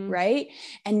that. Mm-hmm. Right.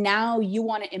 And now you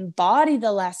want to embody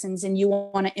the lessons and you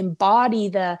want to embody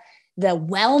the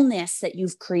wellness that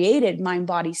you've created, mind,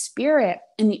 body, spirit.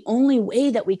 And the only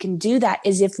way that we can do that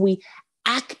is if we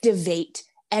activate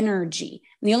energy.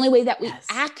 And the only way that we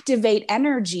activate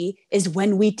energy is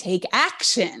when we take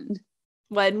action.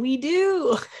 When we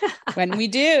do. When we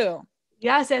do.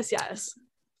 Yes, yes, yes.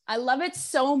 I love it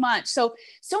so much. So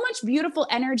much beautiful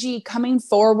energy coming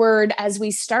forward as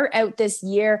we start out this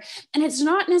year. And it's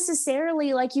not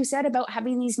necessarily, like you said, about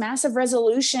having these massive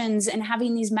resolutions and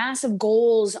having these massive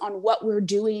goals on what we're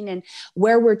doing and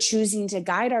where we're choosing to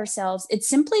guide ourselves. It's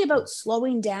simply about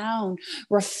slowing down,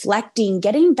 reflecting,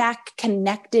 getting back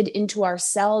connected into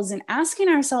ourselves and asking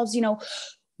ourselves,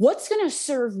 what's going to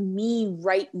serve me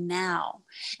right now?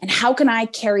 And how can I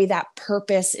carry that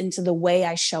purpose into the way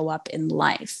I show up in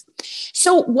life?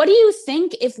 So what do you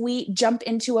think if we jump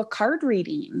into a card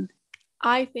reading?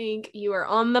 I think you are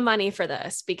on the money for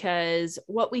this, because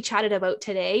what we chatted about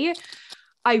today,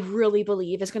 I really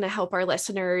believe is going to help our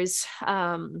listeners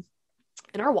and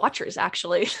our watchers,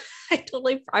 actually.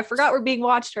 I forgot we're being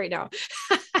watched right now.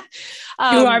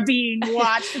 You are being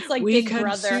watched. It's like we Big can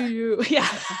Brother. See you. Yeah.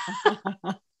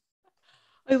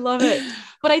 I love it.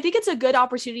 But I think it's a good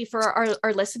opportunity for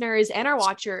our listeners and our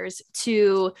watchers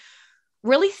to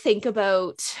really think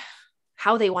about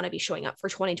how they want to be showing up for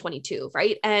 2022,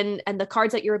 right? And the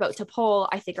cards that you're about to pull,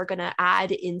 I think, are going to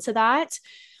add into that.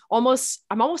 I'm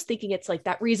almost thinking it's like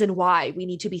that reason why we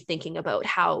need to be thinking about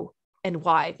how and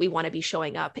why we want to be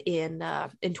showing up in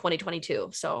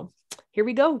 2022. So here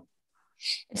we go.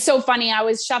 It's so funny. I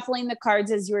was shuffling the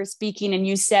cards as you were speaking, and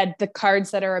you said the cards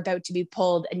that are about to be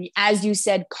pulled. And as you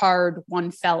said, card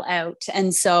one fell out.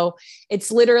 And so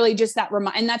it's literally just that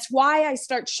and that's why I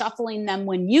start shuffling them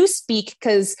when you speak,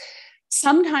 because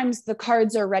sometimes the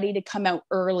cards are ready to come out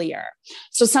earlier.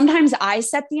 So sometimes I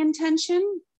set the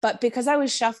intention, but because I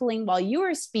was shuffling while you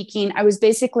were speaking, I was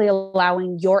basically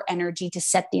allowing your energy to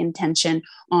set the intention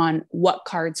on what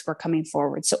cards were coming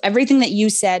forward. So everything that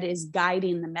you said is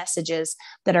guiding the messages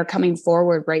that are coming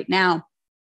forward right now.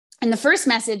 And the first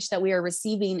message that we are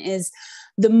receiving is,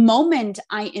 the moment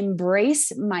I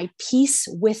embrace my peace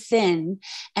within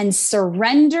and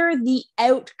surrender the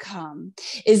outcome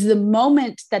is the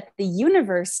moment that the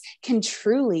universe can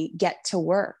truly get to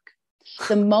work.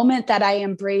 The moment that I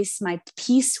embrace my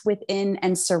peace within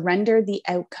and surrender the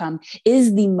outcome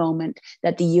is the moment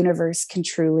that the universe can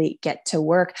truly get to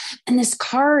work. And this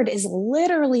card is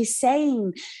literally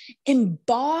saying,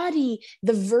 embody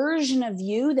the version of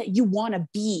you that you want to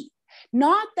be.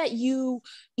 Not that you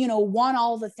want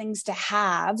all the things to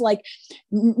have. Like,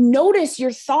 notice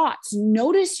your thoughts,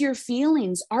 notice your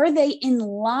feelings. Are they in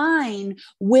line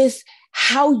with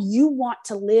how you want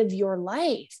to live your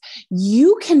life?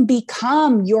 You can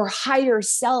become your higher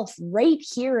self right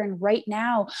here and right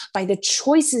now by the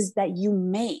choices that you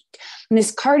make. And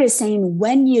this card is saying,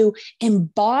 when you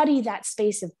embody that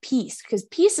space of peace, because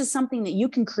peace is something that you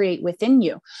can create within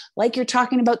you. Like you're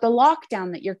talking about the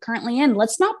lockdown that you're currently in.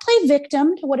 Let's not play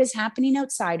victim to what is happening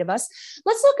outside of us.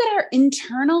 Let's look at our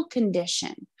internal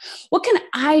condition. What can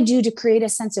I do to create a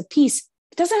sense of peace?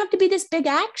 It doesn't have to be this big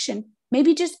action.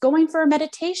 Maybe just going for a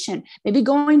meditation, maybe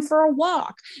going for a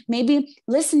walk, maybe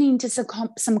listening to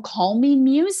some calming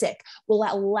music will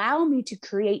allow me to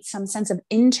create some sense of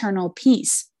internal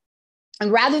peace.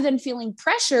 And rather than feeling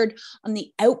pressured on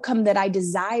the outcome that I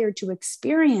desire to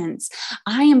experience,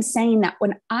 I am saying that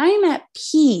when I'm at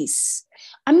peace,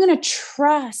 I'm going to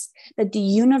trust that the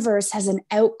universe has an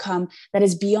outcome that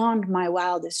is beyond my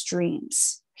wildest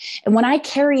dreams. And when I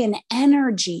carry an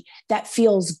energy that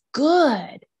feels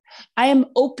good, I am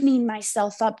opening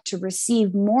myself up to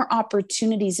receive more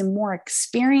opportunities and more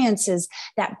experiences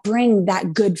that bring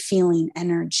that good feeling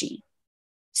energy.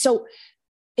 So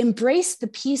embrace the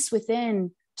peace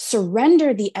within,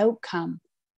 surrender the outcome,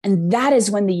 and that is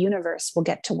when the universe will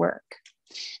get to work.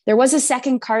 There was a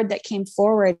second card that came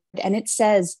forward, and it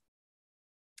says,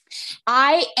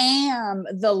 I am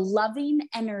the loving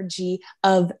energy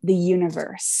of the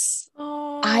universe.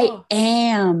 Oh. I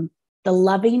am the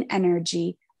loving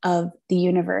energy of the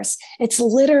universe. It's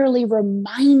literally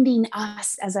reminding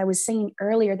us, as I was saying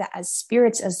earlier, that as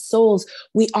spirits, as souls,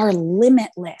 we are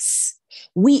limitless.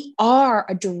 We are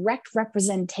a direct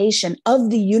representation of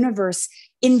the universe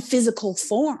in physical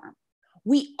form.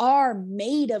 We are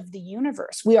made of the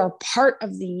universe. We are part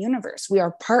of the universe. We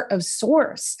are part of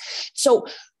source. So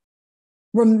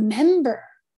remember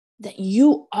that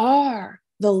you are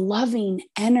the loving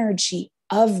energy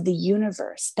of the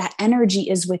universe. That energy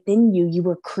is within you. You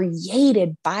were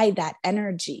created by that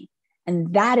energy.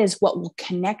 And that is what will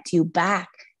connect you back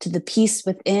to the peace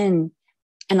within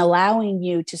and allowing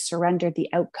you to surrender the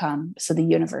outcome so the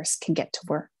universe can get to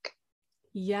work.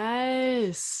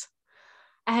 Yes.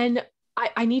 And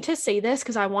I need to say this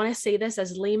because I want to say this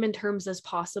as layman terms as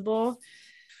possible.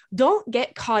 Don't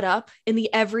get caught up in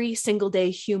the every single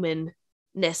day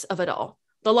humanness of it all.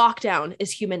 The lockdown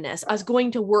is humanness. Us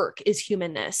going to work is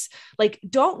humanness. Like,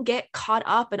 don't get caught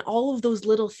up in all of those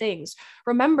little things.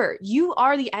 Remember, you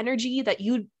are the energy that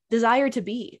you desire to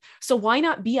be. So why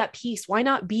not be at peace? Why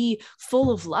not be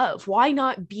full of love? Why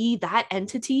not be that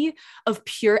entity of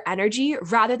pure energy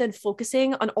rather than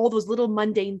focusing on all those little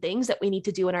mundane things that we need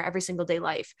to do in our every single day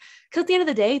life? Because at the end of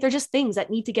the day, they're just things that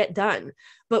need to get done.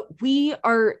 But we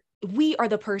are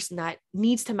the person that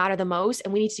needs to matter the most,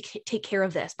 and we need to take care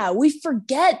of this. We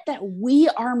forget that we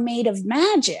are made of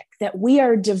magic, that we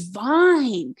are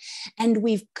divine, and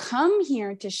we've come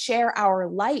here to share our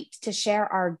light, to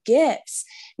share our gifts.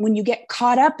 When you get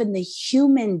caught up in the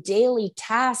human daily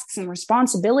tasks and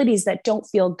responsibilities that don't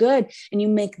feel good, and you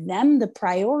make them the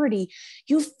priority,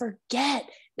 you forget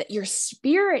that your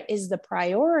spirit is the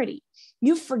priority.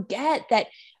 You forget that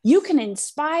you can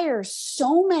inspire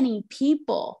so many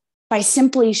people by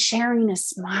simply sharing a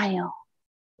smile,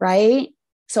 right?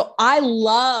 So I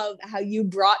love how you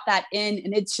brought that in,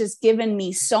 and it's just given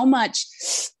me so much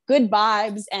good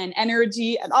vibes and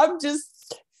energy. And I'm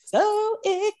just so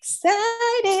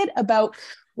excited about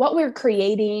what we're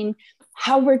creating,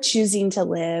 how we're choosing to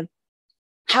live,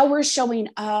 how we're showing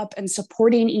up and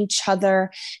supporting each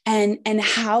other, and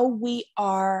how we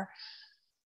are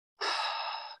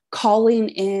calling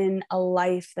in a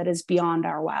life that is beyond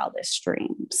our wildest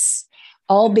dreams,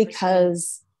 all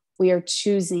because we are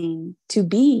choosing to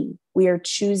be, we are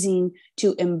choosing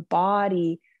to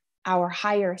embody our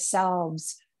higher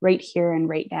selves right here and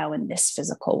right now in this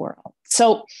physical world.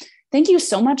 So thank you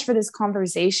so much for this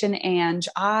conversation, Ange.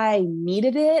 I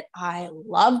needed it. I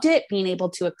loved it, being able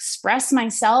to express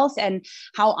myself and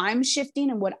how I'm shifting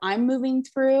and what I'm moving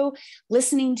through,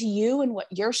 listening to you and what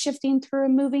you're shifting through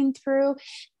and moving through,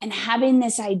 and having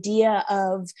this idea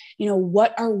of,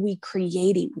 what are we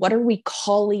creating? What are we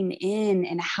calling in?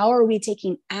 And how are we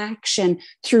taking action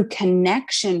through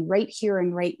connection right here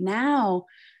and right now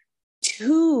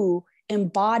to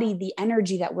embody the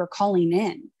energy that we're calling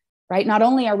in? Right? Not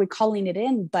only are we calling it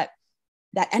in, but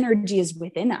that energy is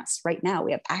within us right now.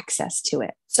 We have access to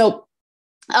it. So,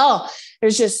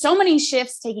 there's just so many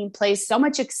shifts taking place, so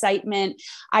much excitement.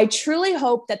 I truly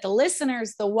hope that the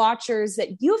listeners, the watchers,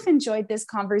 that you've enjoyed this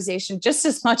conversation just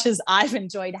as much as I've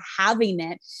enjoyed having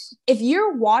it. If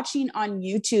you're watching on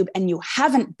YouTube and you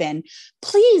haven't been,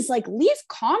 please leave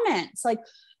comments,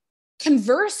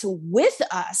 converse with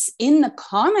us in the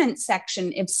comment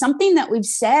section. If something that we've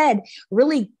said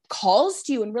really calls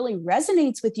to you and really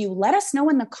resonates with you, let us know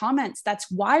in the comments. That's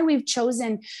why we've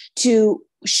chosen to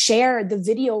share the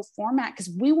video format, because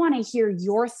we want to hear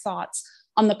your thoughts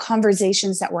on the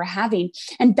conversations that we're having.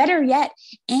 And better yet,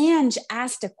 Ange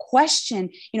asked a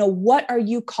question, what are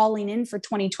you calling in for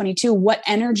 2022? What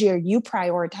energy are you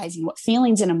prioritizing? What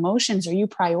feelings and emotions are you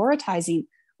prioritizing?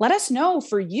 Let us know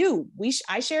for you.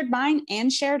 I shared mine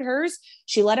and shared hers.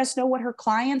 She let us know what her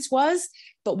clients was,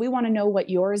 but we want to know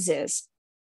what yours is.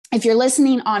 If you're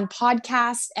listening on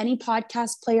podcasts, any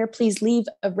podcast player, please leave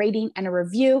a rating and a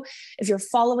review. If you're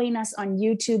following us on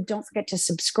YouTube, don't forget to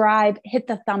subscribe, hit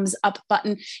the thumbs up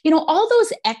button. All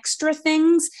those extra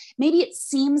things, maybe it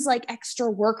seems like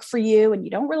extra work for you and you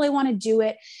don't really want to do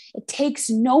it. It takes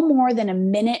no more than a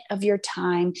minute of your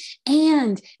time.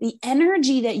 And the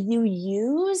energy that you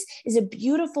use is a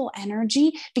beautiful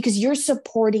energy because you're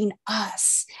supporting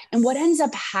us. And what ends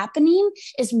up happening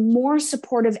is more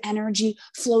supportive energy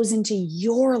flows into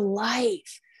your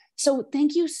life. So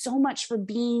thank you so much for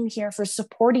being here, for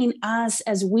supporting us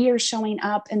as we are showing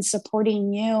up and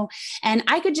supporting you. And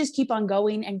I could just keep on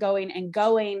going and going and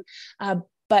going.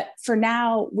 But for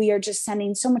now, we are just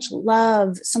sending so much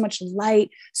love, so much light,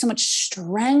 so much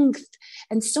strength,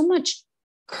 and so much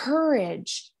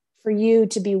courage for you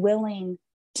to be willing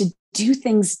to do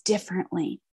things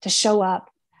differently, to show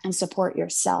up and support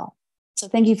yourself. So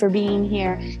thank you for being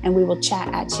here, and we will chat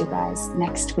at you guys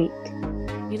next week.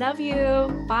 We love you.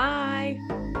 Bye.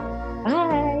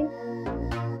 Bye.